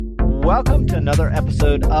welcome to another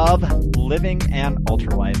episode of Living an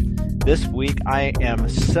Ultralife. This week, I am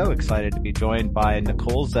so excited to be joined by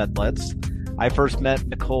Nicole Zedlitz. I first met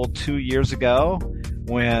Nicole 2 years ago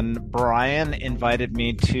when Brian invited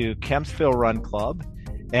me to Kempsville Run Club.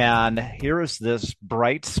 And here is this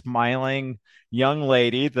bright, smiling young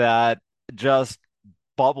lady that just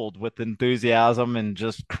bubbled with enthusiasm and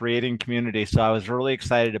just creating community. So I was really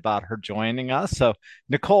excited about her joining us. So,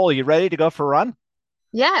 Nicole, you ready to go for a run?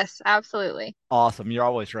 Yes, absolutely. Awesome. You're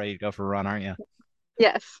always ready to go for a run, aren't you?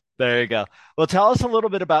 Yes. There you go. Well, tell us a little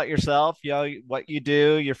bit about yourself, what you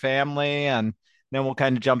do, your family, and then we'll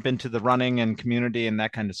kind of jump into the running and community and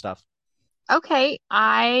that kind of stuff. Okay.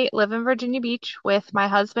 I live in Virginia Beach with my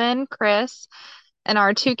husband, Chris, and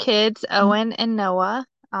our two kids, Owen and Noah.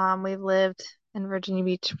 We've lived in Virginia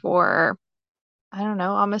Beach for, I don't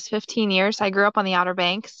know, almost 15 years. I grew up on the Outer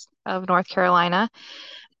Banks of North Carolina.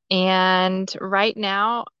 And right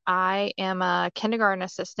now, I am a kindergarten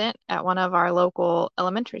assistant at one of our local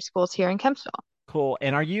elementary schools here in Kempsville. Cool.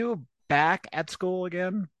 And are you back at school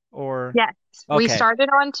again? Or Yes. We okay, started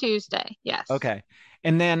on Tuesday. Yes. okay.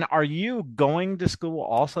 And then are you going to school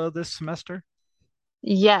also this semester?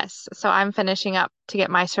 Yes, so I'm finishing up to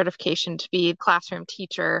get my certification to be a classroom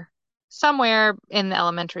teacher somewhere in the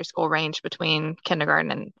elementary school range between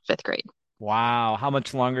kindergarten and fifth grade. Wow. How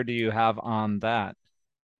much longer do you have on that?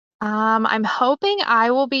 I'm hoping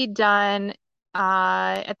I will be done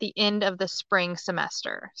at the end of the spring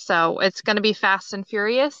semester. So it's going to be fast and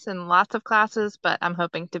furious and lots of classes, but I'm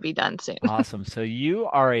hoping to be done soon. Awesome. So you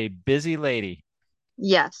are a busy lady.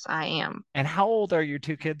 Yes, I am. And how old are your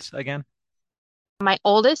two kids again? My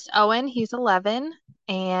oldest, Owen, he's 11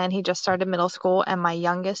 and he just started middle school. And my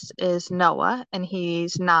youngest is Noah and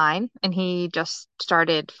he's 9 and he just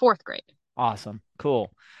started fourth grade. Awesome.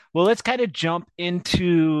 Cool. Well, let's kind of jump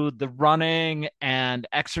into the running and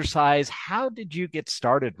exercise. How did you get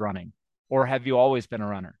started running? Or have you always been a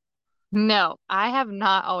runner? No, I have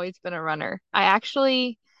not always been a runner. I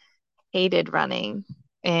actually hated running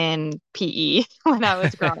in PE when I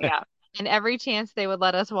was growing up. And every chance they would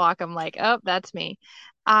let us walk, I'm like, oh, that's me.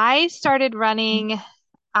 I started running,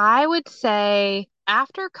 I would say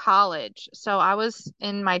after college. So I was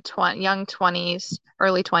in my young 20s,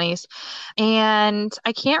 early 20s, and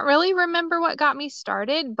I can't really remember what got me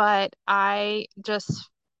started, but I just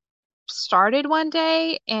started one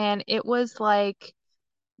day and it was like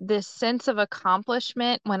this sense of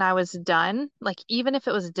accomplishment when I was done, like even if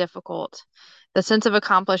it was difficult, the sense of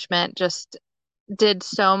accomplishment just did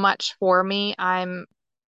so much for me.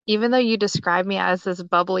 Even though you describe me as this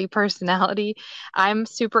bubbly personality, I'm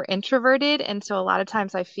super introverted. And so a lot of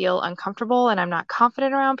times I feel uncomfortable and I'm not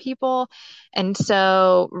confident around people. And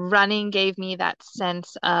so running gave me that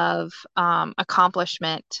sense of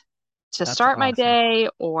accomplishment to That's start my awesome. day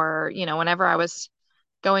or, whenever I was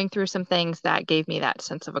going through some things that gave me that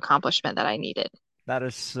sense of accomplishment that I needed. That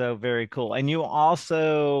is so very cool. And you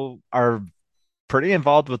also are pretty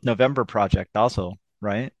involved with November Project also,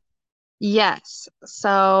 right? Yes.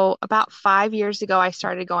 So about 5 years ago, I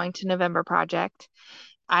started going to November Project.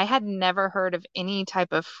 I had never heard of any type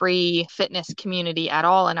of free fitness community at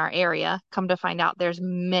all in our area. Come to find out, there's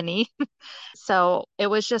many. So it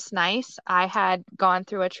was just nice. I had gone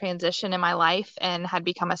through a transition in my life and had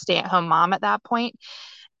become a stay-at-home mom at that point.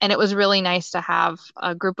 And it was really nice to have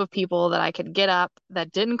a group of people that I could get up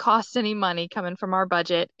that didn't cost any money coming from our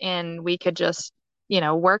budget, and we could just,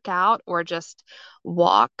 work out or just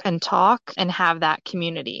walk and talk and have that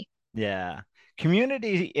community. Yeah.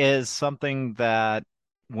 Community is something that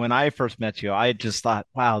when I first met you, I just thought,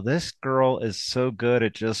 wow, this girl is so good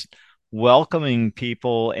at just welcoming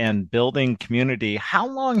people and building community. How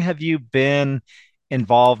long have you been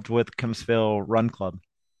involved with Kempsville Run Club?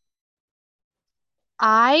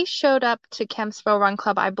 I showed up to Kempsville Run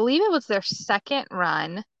Club. I believe it was their second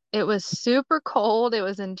run. It was super cold. It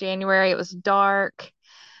was in January. It was dark.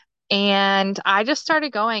 And I just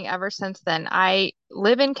started going ever since then. I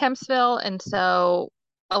live in Kempsville, and so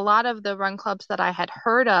a lot of the run clubs that I had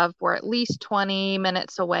heard of were at least 20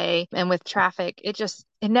 minutes away. And with traffic, it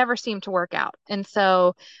never seemed to work out. And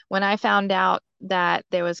so when I found out that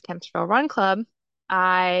there was Kempsville Run Club,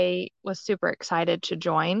 I was super excited to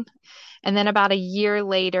join. And then about a year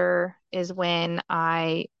later is when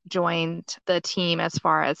I joined the team as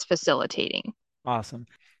far as facilitating. Awesome.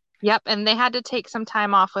 Yep, and they had to take some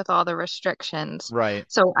time off with all the restrictions. Right.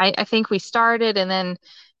 So I think we started, and then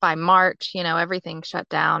by March, everything shut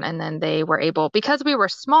down, and then they were able, because we were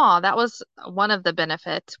small, that was one of the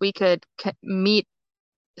benefits. We could meet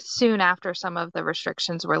soon after some of the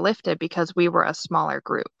restrictions were lifted because we were a smaller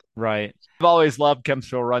group. Right. I've always loved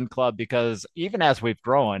Kempsville Run Club because even as we've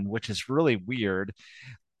grown, which is really weird,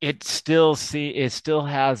 it still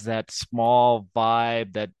has that small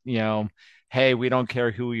vibe that, hey, we don't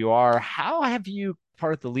care who you are. How have you,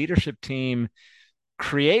 part of the leadership team,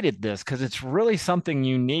 created this? Because it's really something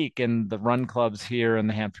unique in the run clubs here in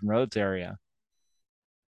the Hampton Roads area.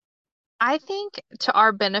 I think to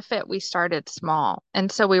our benefit, we started small.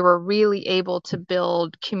 And so we were really able to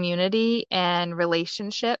build community and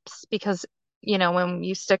relationships because, when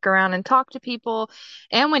you stick around and talk to people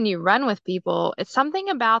and when you run with people, it's something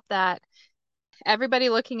about that. Everybody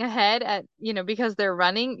looking ahead at, because they're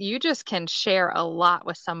running, you just can share a lot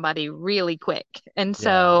with somebody really quick. And Yeah.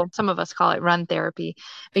 so some of us call it run therapy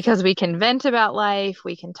because we can vent about life,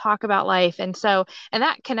 we can talk about life. And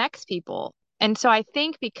that connects people. And so I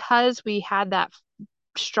think because we had that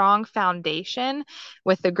strong foundation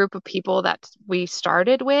with the group of people that we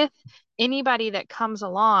started with, anybody that comes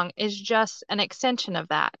along is just an extension of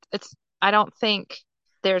that. I don't think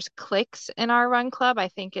there's cliques in our run club. I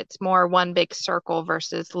think it's more one big circle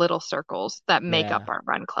versus little circles that make up Yeah. our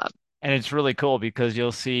run club. And it's really cool because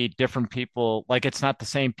you'll see different people, like it's not the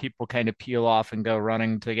same people kind of peel off and go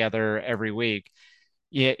running together every week.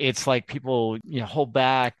 Yeah, it's like people, hold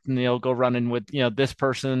back and they'll go running with, this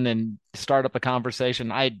person and start up a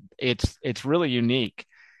conversation. It's really unique.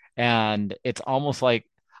 And it's almost like,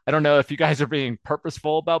 I don't know if you guys are being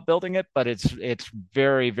purposeful about building it, but it's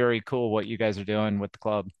very, very cool what you guys are doing with the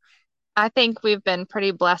club. I think we've been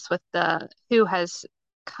pretty blessed with the who has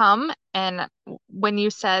come. And when you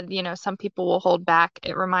said, some people will hold back,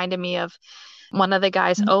 it reminded me of one of the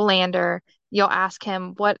guys, Olander. You'll ask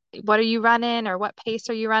him, what are you running or what pace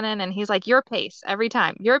are you running? And he's like, your pace every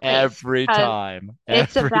time, your pace. Every Because time,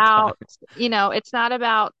 it's every time. about, it's not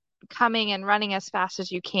about coming and running as fast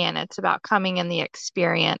as you can. It's about coming in the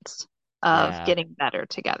experience of Yeah. getting better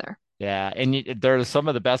together. Yeah, and they're some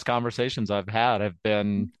of the best conversations I've had have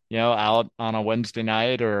been, out on a Wednesday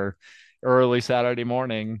night or early Saturday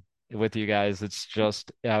morning with you guys. It's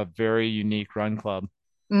just a very unique run club.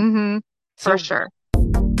 Mm-hmm, for So, sure.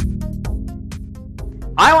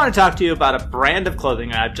 I want to talk to you about a brand of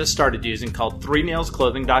clothing I've just started using called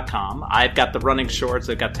 3nailsclothing.com. I've got the running shorts,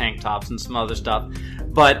 I've got tank tops and some other stuff.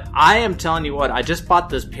 But I am telling you what, I just bought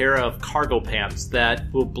this pair of cargo pants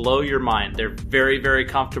that will blow your mind. They're very, very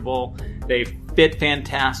comfortable. They fit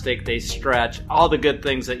fantastic. They stretch. All the good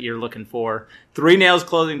things that you're looking for.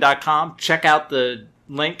 3nailsclothing.com. Check out the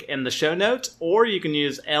link in the show notes, or you can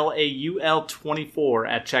use LAUL24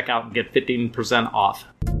 at checkout and get 15% off.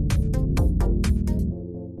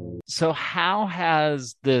 so how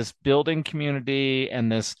has this building community and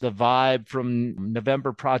the vibe from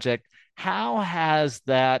November Project, how has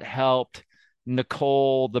that helped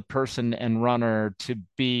Nicole, the person and runner, to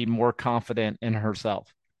be more confident in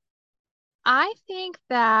herself? I think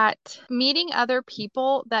that meeting other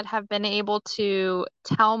people that have been able to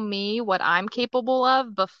tell me what I'm capable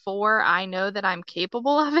of before I know that I'm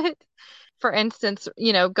capable of it. For instance,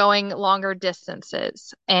 going longer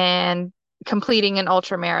distances and completing an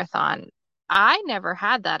ultra marathon. I never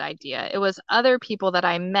had that idea. It was other people that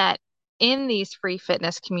I met in these free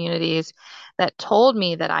fitness communities that told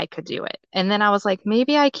me that I could do it. And then I was like,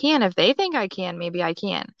 maybe I can. If they think I can, maybe I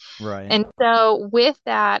can. Right. And so with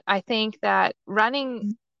that, I think that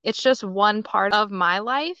running, it's just one part of my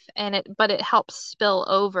life but it helps spill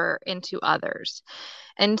over into others.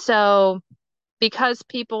 And so because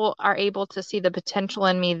people are able to see the potential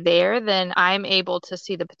in me there, then I'm able to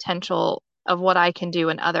see the potential of what I can do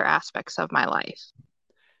in other aspects of my life.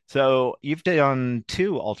 So you've done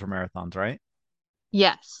two ultra marathons, right?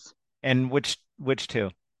 Yes. And which two?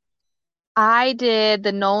 I did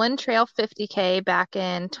the Nolan Trail 50K back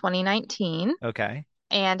in 2019, Okay.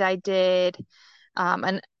 and I did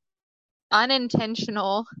an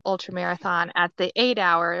unintentional ultra marathon at the 8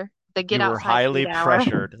 hour, the get You were outside highly 8 hour.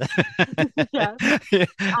 pressured. Yes.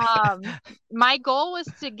 My goal was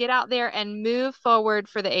to get out there and move forward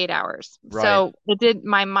for the 8 hours. Right. So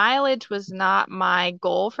my mileage was not my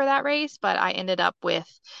goal for that race, but I ended up with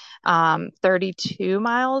 32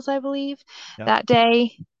 miles, I believe, Yep. that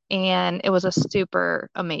day. And it was a super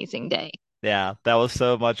amazing day. Yeah, that was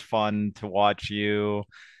so much fun to watch you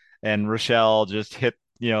and Rochelle just hit,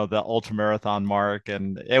 the ultra marathon mark,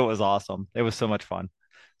 and it was awesome. It was so much fun.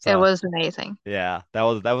 It So was amazing. yeah, that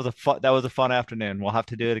was a fun afternoon. We'll have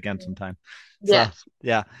to do it again sometime. So Yes.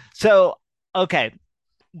 yeah. So okay,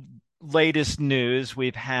 latest news,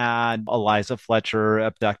 we've had Eliza Fletcher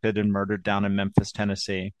abducted and murdered down in Memphis,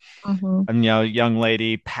 Tennessee. Hmm. And young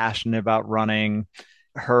lady passionate about running.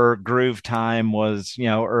 Her groove time was,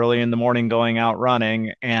 early in the morning going out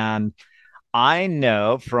running, and I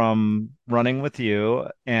know from running with you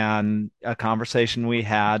and a conversation we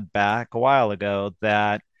had back a while ago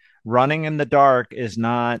that running in the dark is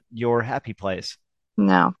not your happy place.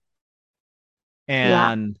 No.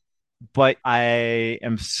 Yeah. And but I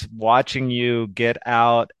am watching you get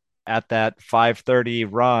out at that 5:30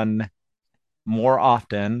 run more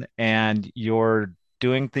often, and you're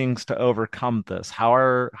doing things to overcome this. How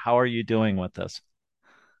are you doing with this?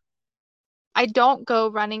 I don't go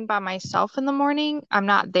running by myself in the morning. I'm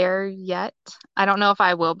not there yet. I don't know if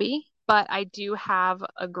I will be, but I do have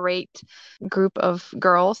a great group of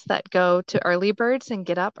girls that go to early birds and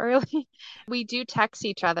get up early. We do text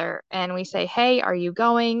each other and we say, "Hey, are you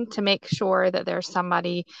going?" to make sure that there's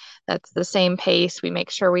somebody that's the same pace. We make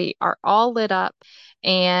sure we are all lit up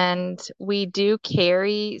and we do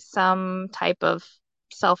carry some type of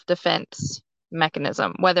self-defense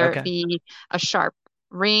mechanism, whether it Okay. be a sharp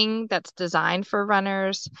ring that's designed for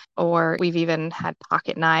runners, or we've even had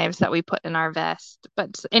pocket knives that we put in our vest.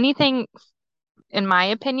 But anything, in my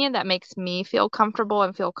opinion, that makes me feel comfortable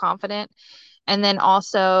and feel confident. And then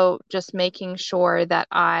also just making sure that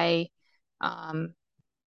I um,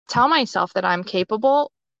 tell myself that I'm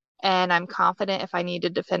capable and I'm confident if I need to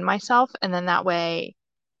defend myself. And then that way,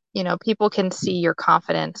 people can see your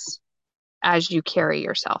confidence as you carry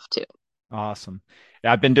yourself too. Awesome.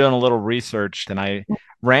 Yeah, I've been doing a little research and I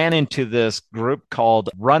ran into this group called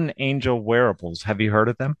Run Angel Wearables. Have you heard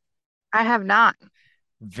of them? I have not.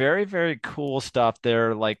 Very, very cool stuff.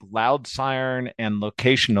 They're like loud siren and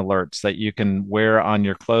location alerts that you can wear on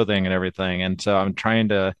your clothing and everything. And so I'm trying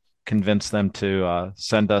to convince them to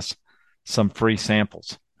send us some free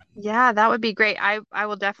samples. Yeah, that would be great. I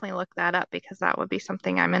will definitely look that up because that would be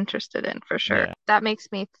something I'm interested in for sure. Yeah. That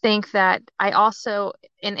makes me think that I also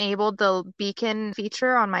enabled the beacon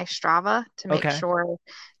feature on my Strava to make Okay. sure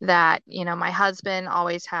that, my husband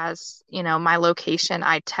always has, my location.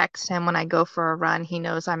 I text him when I go for a run. He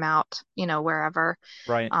knows I'm out, wherever.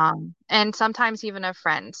 Right. And sometimes even a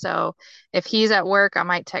friend. So if he's at work, I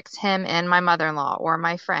might text him and my mother-in-law or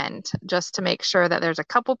my friend just to make sure that there's a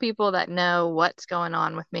couple people that know what's going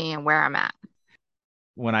on with me and where I'm at.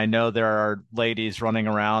 When I know there are ladies running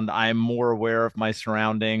around, I'm more aware of my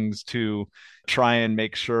surroundings to try and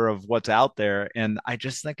make sure of what's out there. And I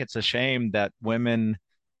just think it's a shame that women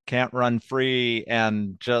can't run free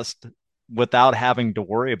and just without having to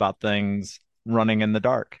worry about things running in the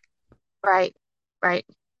dark. Right. Right.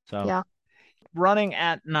 So, Yeah. running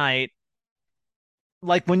at night,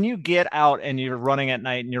 like when you get out and you're running at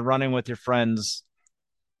night and you're running with your friends,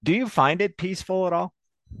 do you find it peaceful at all?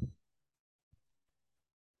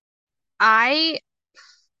 I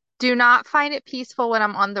do not find it peaceful when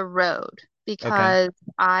I'm on the road Okay. because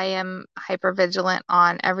I am hyper vigilant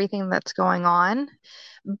on everything that's going on.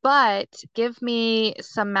 But give me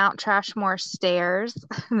some Mount Trashmore stairs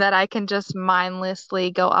that I can just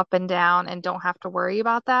mindlessly go up and down and don't have to worry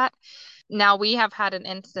about that. Now, we have had an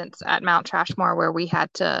instance at Mount Trashmore where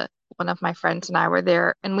one of my friends and I were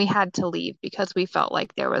there, and we had to leave because we felt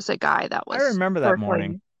like there was a guy that I was remember that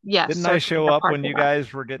morning. circling, yes, Didn't I circling show the up when parking you lot.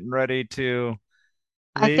 guys were getting ready to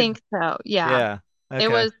I leave? think so. Yeah. Yeah. It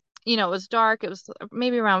Okay. was, it was dark. It was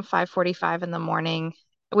maybe around 5:45 in the morning.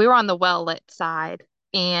 We were on the well lit side.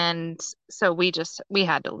 And so we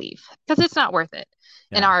had to leave because it's not worth it,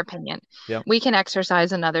 in Yeah. our opinion. Yep. We can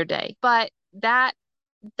exercise another day, but that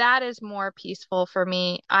is more peaceful for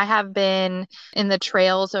me. I have been in the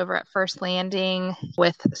trails over at First Landing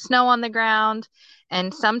with snow on the ground,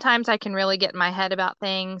 and sometimes I can really get in my head about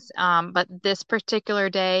things. But this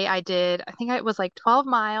particular day, I think it was like 12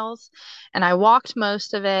 miles, and I walked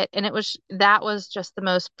most of it, and that was just the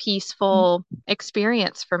most peaceful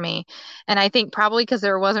experience for me. And I think probably because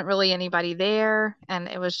there wasn't really anybody there, and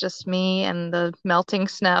it was just me and the melting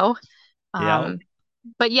snow. Yep. Um,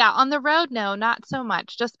 but yeah, on the road, no, not so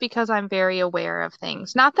much, just because I'm very aware of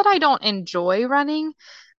things. Not that I don't enjoy running,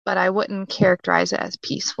 but I wouldn't characterize it as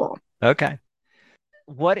peaceful. Okay.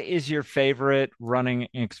 What is your favorite running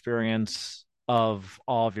experience of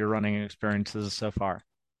all of your running experiences so far?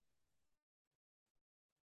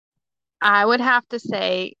 I would have to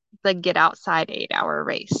say the Get Outside 8-hour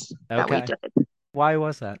race that we Okay. did. Why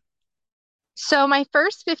was that? So my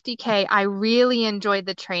first 50K, I really enjoyed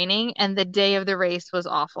the training, and the day of the race was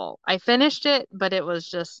awful. I finished it, but it was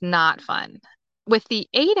just not fun. With the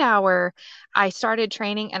 8-hour, I started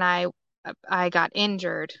training and I got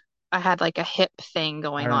injured. I had like a hip thing I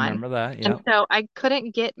going on. remember that. And Yep. so I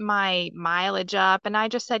couldn't get my mileage up. And I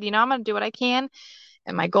just said, I'm going to do what I can.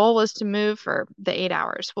 And my goal was to move for the 8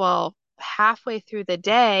 hours. Well, halfway through the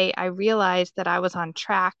day, I realized that I was on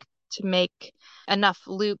track to make enough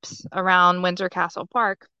loops around Windsor Castle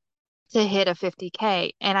Park. to hit a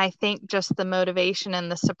 50K. And I think just the motivation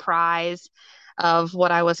and the surprise of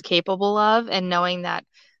what I was capable of and knowing that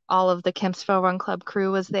all of the Kempsville Run Club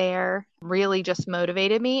crew was there really just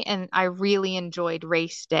motivated me. And I really enjoyed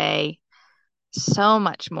race day so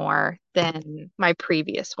much more than my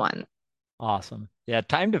previous one. Awesome. Yeah,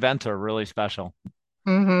 timed events are really special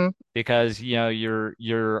Hmm. because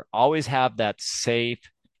you're always have that safe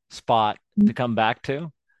spot to come back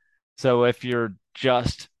to. So if you're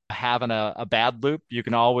just having a bad loop, you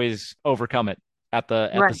can always overcome it at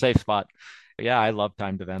the Right. safe spot. Yeah, I love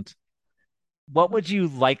timed events. What would you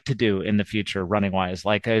like to do in the future running wise?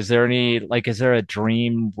 Like, is there a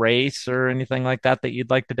dream race or anything like that that you'd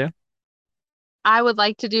like to do? I would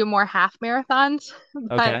like to do more half marathons,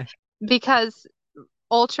 but Okay. because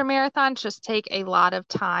ultra marathons just take a lot of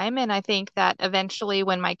time, and I think that eventually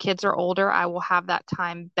when my kids are older, I will have that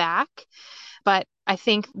time back. But I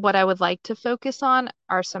think what I would like to focus on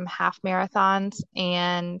are some half marathons.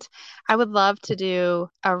 And I would love to do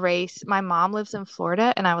a race. My mom lives in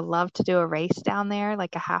Florida, and I would love to do a race down there,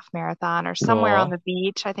 like a half marathon or somewhere on Cool. the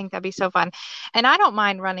beach. I think that'd be so fun. And I don't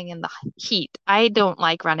mind running in the heat. I don't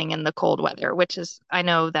like running in the cold weather, which is, I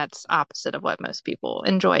know that's opposite of what most people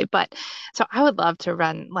enjoy. But so I would love to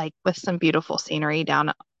run like with some beautiful scenery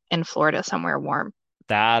down in Florida, somewhere warm.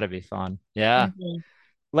 That'd be fun. Yeah. Mhm.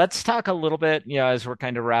 Let's talk a little bit, as we're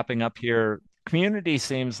kind of wrapping up here. Community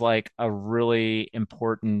seems like a really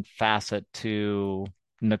important facet to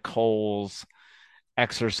Nicole's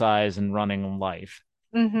exercise and running life.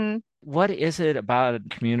 Mhm. What is it about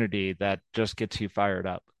community that just gets you fired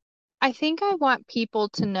up? I think I want people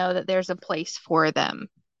to know that there's a place for them.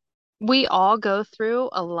 We all go through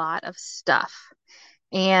a lot of stuff,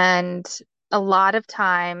 and a lot of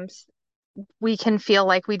times we can feel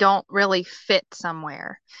like we don't really fit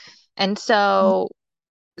somewhere. And so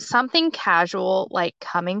something casual like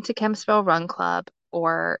coming to Kempsville Run Club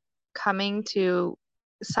or coming to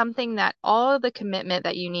something that all of the commitment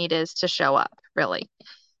that you need is to show up, really.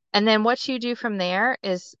 And then what you do from there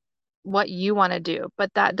is what you want to do,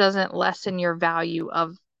 but that doesn't lessen your value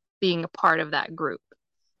of being a part of that group.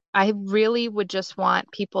 I really would just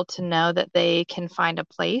want people to know that they can find a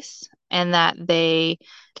place and that they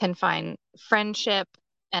can find friendship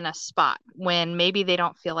and a spot when maybe they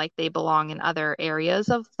don't feel like they belong in other areas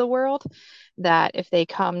of the world, that if they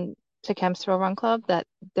come to Kempsville Run Club, that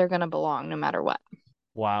they're going to belong no matter what.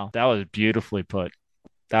 Wow, that was beautifully put.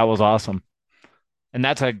 That was awesome. And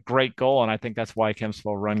that's a great goal. And I think that's why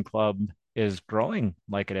Kempsville Run Club is growing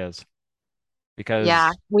like it is. Yeah,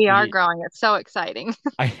 Because we are y- growing. It's so exciting.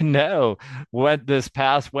 I know when this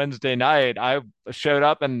past Wednesday night, I showed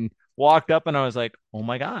up and walked up and I was like, oh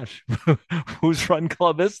my gosh, whose run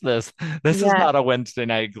club is this? This is Yeah, not a Wednesday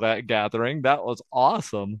night gathering. That was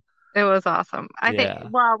awesome. it was awesome. I think, Yeah.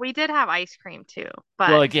 well, we did have ice cream too, Well,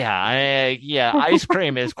 but like, yeah, ice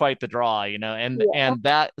cream is quite the draw, yeah, and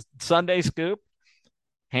that Sunday scoop,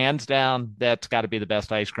 hands down, that's got to be the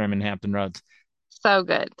best ice cream in Hampton Roads. so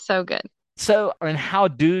good, so good. So, and how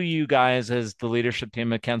do you guys, as the leadership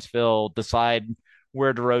team at Kentsville, decide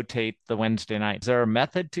where to rotate the Wednesday night? Is there a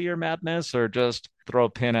method to your madness, or just throw a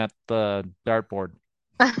pin at the dartboard?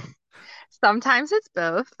 Sometimes it's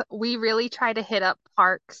both. We really try to hit up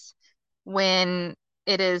parks when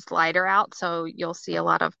it is lighter out, so you'll see a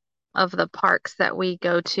lot of the parks that we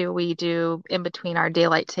go to, we do in between our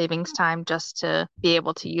daylight savings time just to be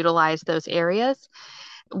able to utilize those areas.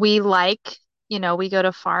 We like, we go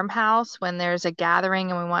to farmhouse when there's a gathering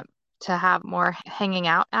and we want to have more hanging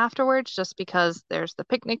out afterwards, just because there's the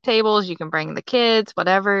picnic tables, you can bring the kids,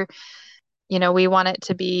 whatever. We want it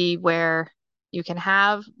to be where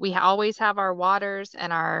we always have our waters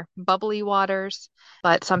and our bubbly waters,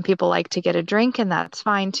 but some people like to get a drink and that's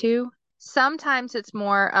fine too. Sometimes it's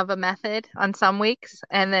more of a method on some weeks,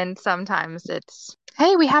 and then sometimes it's,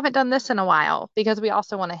 hey, we haven't done this in a while because we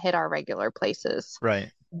also want to hit our regular places.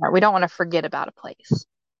 Right. We don't want to forget about a place.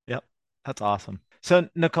 Yep. That's awesome. So,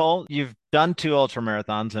 Nicole, you've done two ultra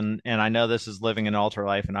marathons, and I know this is living an ultra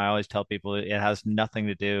life, and I always tell people it has nothing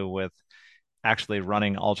to do with actually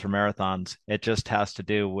running ultra marathons. It just has to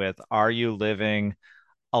do with, are you living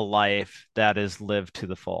a life that is lived to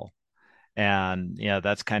the full? And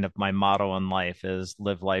that's kind of my motto in life is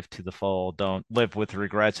live life to the full. Don't live with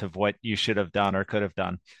regrets of what you should have done or could have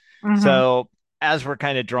done. Hmm. So as we're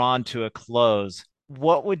kind of drawn to a close,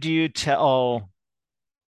 what would you tell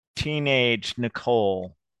teenage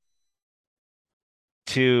Nicole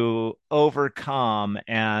to overcome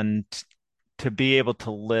and to be able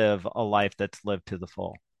to live a life that's lived to the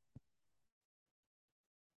full?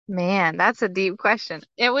 Man, that's a deep question.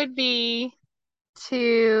 It would be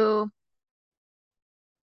to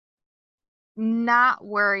not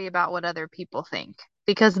worry about what other people think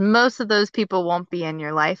because most of those people won't be in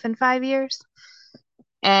your life in 5 years.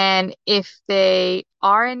 And if they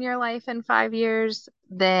are in your life in 5 years,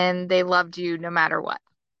 then they loved you no matter what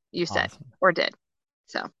you said Awesome. or did.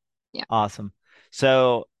 So, yeah. Awesome.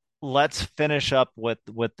 So let's finish up with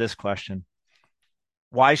this question.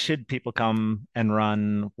 Why should people come and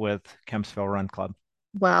run with Kempsville Run Club?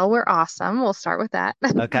 Well, we're awesome. We'll start with that.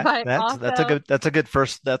 Okay. But That's a good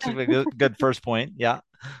first point. Yeah.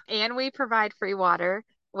 and we provide free water,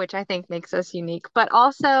 which I think makes us unique, but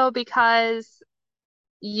also because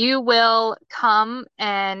you will come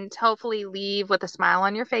and hopefully leave with a smile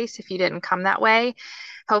on your face if you didn't come that way.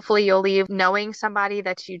 Hopefully, you'll leave knowing somebody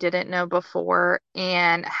that you didn't know before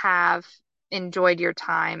and have enjoyed your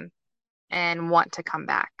time and want to come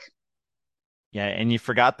back. Yeah, and you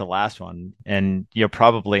forgot the last one, and you'll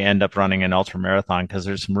probably end up running an ultra marathon because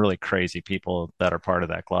there's some really crazy people that are part of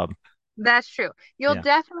that club. That's true. You'll Yeah,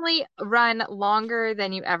 definitely run longer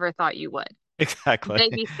than you ever thought you would. exactly.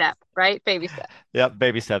 Baby step, right? Baby step. Yep,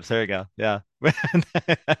 baby steps. There you go. Yeah.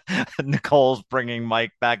 Nicole's bringing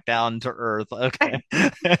Mike back down to earth. Okay.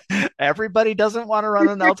 Everybody doesn't want to run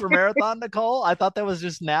an ultra marathon, Nicole. I thought that was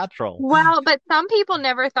just natural. Well, but some people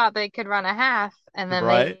never thought they could run a half, and then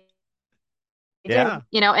Right? they did,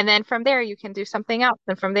 Yeah. and then from there you can do something else,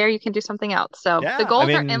 and from there you can do something else. So the Yeah. I goals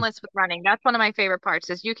are mean, endless with running. That's one of my favorite parts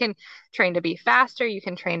is you can train to be faster, you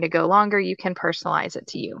can train to go longer, you can personalize it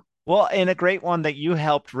to you. well, and a great one that you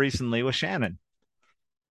helped recently was Shannon.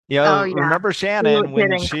 Oh yeah, Remember you Shannon did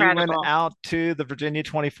when she went incredible. out to the Virginia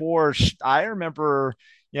 24? I remember,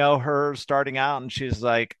 her starting out and she's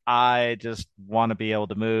like, I just want to be able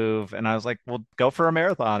to move. And I was like, well, go for a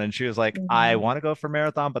marathon. And she was like, I Mhm. want to go for a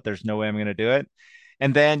marathon, but there's no way I'm going to do it.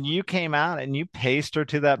 And then you came out and you paced her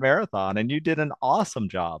to that marathon and you did an awesome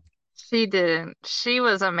job. She did. She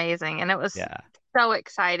was amazing, and it was Yeah. so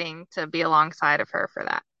exciting to be alongside of her for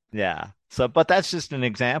that. Yeah. So, but that's just an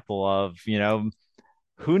example of,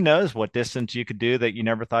 who knows what distance you could do that you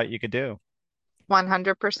never thought you could do.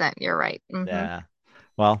 100%, you're right. Yeah.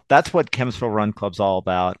 Well, that's what Chemsville Run Club's all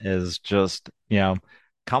about is just,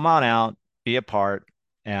 come on out, be a part,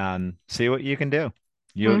 and see what you can do.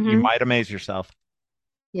 You Hmm. might amaze yourself.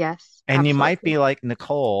 Yes, And you might absolutely. be like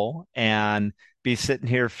Nicole and be sitting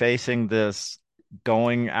here facing this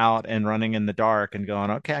going out and running in the dark and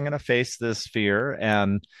going, okay, I'm going to face this fear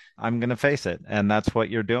and I'm going to face it. And that's what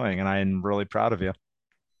you're doing. And I'm really proud of you.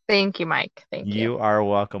 Thank you, Mike. Thank you. You are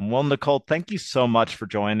welcome. Well, Nicole, thank you so much for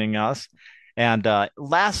joining us. And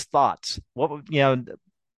last thoughts.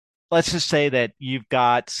 Let's just say that you've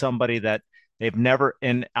got somebody that they've never,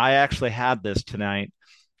 and I actually had this tonight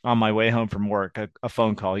on my way home from work, a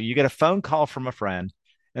phone call. You get a phone call from a friend,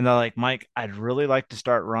 and they're like, Mike, I'd really like to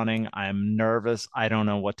start running. I'm nervous. I don't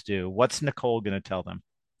know what to do. What's Nicole going to tell them?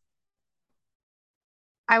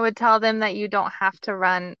 I would tell them that you don't have to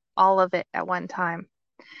run all of it at one time.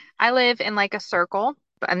 I live in like a circle,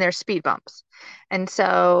 and there's speed bumps. And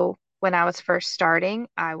so when I was first starting,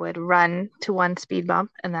 I would run to one speed bump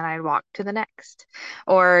and then I'd walk to the next.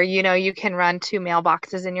 Or, you can run two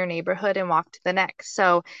mailboxes in your neighborhood and walk to the next.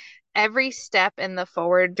 So every step in the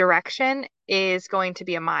forward direction is going to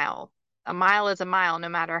be a mile. A mile is a mile, no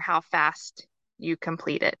matter how fast you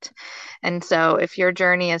complete it. And so if your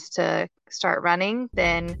journey is to start running,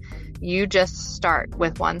 then you just start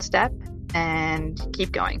with one step and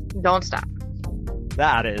keep going. Don't stop.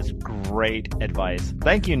 That is great advice.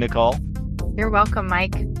 Thank you, Nicole. You're welcome,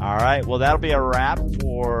 Mike. All right. Well, that'll be a wrap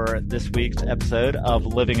for this week's episode of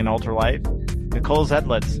Living an Ultra Life. Nicole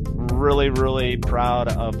Zedlitz, really, really proud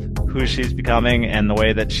of who she's becoming and the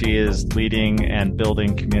way that she is leading and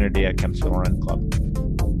building community at Kempsville Run Club.